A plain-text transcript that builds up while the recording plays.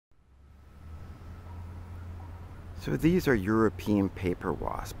So these are European paper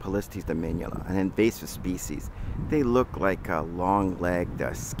wasps, Polistes dominula, an invasive species. They look like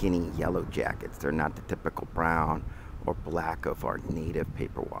long-legged, skinny yellow jackets. They're not the typical brown or black of our native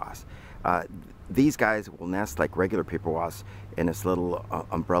paper wasps. These guys will nest like regular paper wasps in this little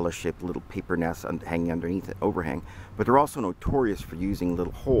umbrella-shaped little paper nest hanging underneath an overhang, but they're also notorious for using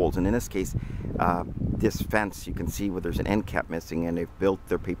little holes. And in this case, this fence, you can see where there's an end cap missing, and they've built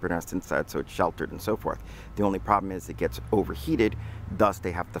their paper nest inside so it's sheltered and so forth. The only problem is it gets overheated, thus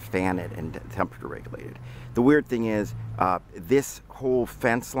they have to fan it and temperature regulate it. The weird thing is, this whole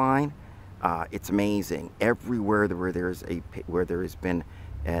fence line, it's amazing. Everywhere where there has been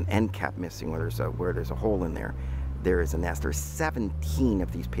an end cap missing, where there's a hole in there, there is a nest. There's 17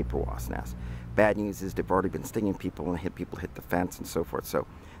 of these paper wasp nests. Bad news is they've already been stinging people and people hit the fence and so forth. So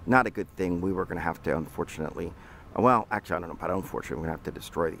not a good thing. We were going to have to, unfortunately, well, actually I don't know about unfortunately, we're going to have to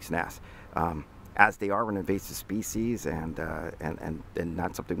destroy these nests. As they are an invasive species and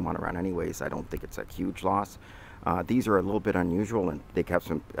not something we want around anyways, I don't think it's a huge loss. These are a little bit unusual, and they have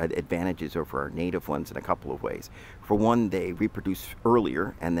some advantages over our native ones in a couple of ways. For one, they reproduce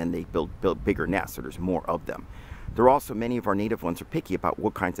earlier, and then they build bigger nests, so there's more of them. There are also, many of our native ones are picky about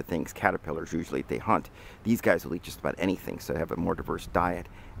what kinds of things, caterpillars usually, they hunt. These guys will eat just about anything, so they have a more diverse diet,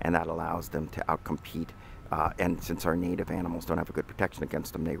 and that allows them to outcompete. And since our native animals don't have a good protection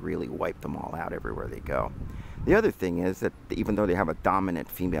against them, they really wipe them all out everywhere they go. The other thing is that even though they have a dominant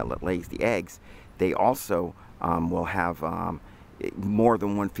female that lays the eggs, they also will have more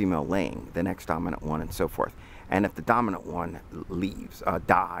than one female laying the next dominant one and so forth. And if the dominant one leaves,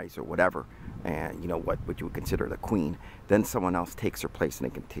 dies or whatever, and you know what you would consider the queen, then someone else takes her place and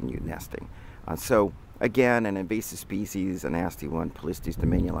they continue nesting. So again, an invasive species, a nasty one, Polistes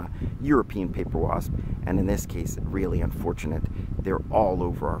dominula, European paper wasp, and in this case, really unfortunate. They're all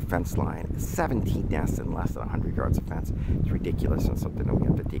over our fence line. 17 nests in less than 100 yards of fence. It's ridiculous and something that we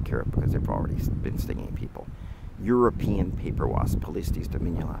have to take care of because they've already been stinging people. European paper wasp, Polistes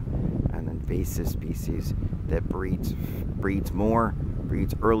dominula, an invasive species that breeds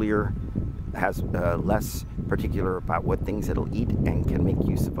earlier, has less particular about what things it'll eat, and can make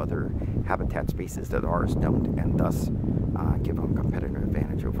use of other habitat spaces that ours don't, and thus give them a competitive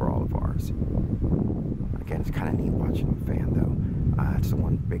advantage over all of ours. Again, it's kind of neat watching them fan though. It's the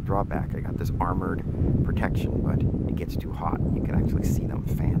one big drawback. I got this armored protection, but it gets too hot. You can actually see them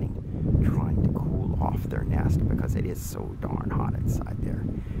fanning, trying to cool off their nest because it is so darn hot inside there.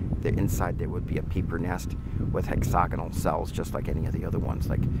 Inside there would be a paper nest with hexagonal cells, just like any of the other ones,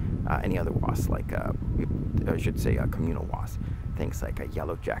 like any other wasps, like I should say communal wasps. Things like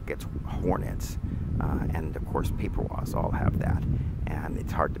yellow jackets, hornets, and of course paper wasps all have that. And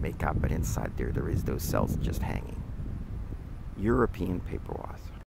it's hard to make out, but inside there is those cells just hanging. European paper wasp.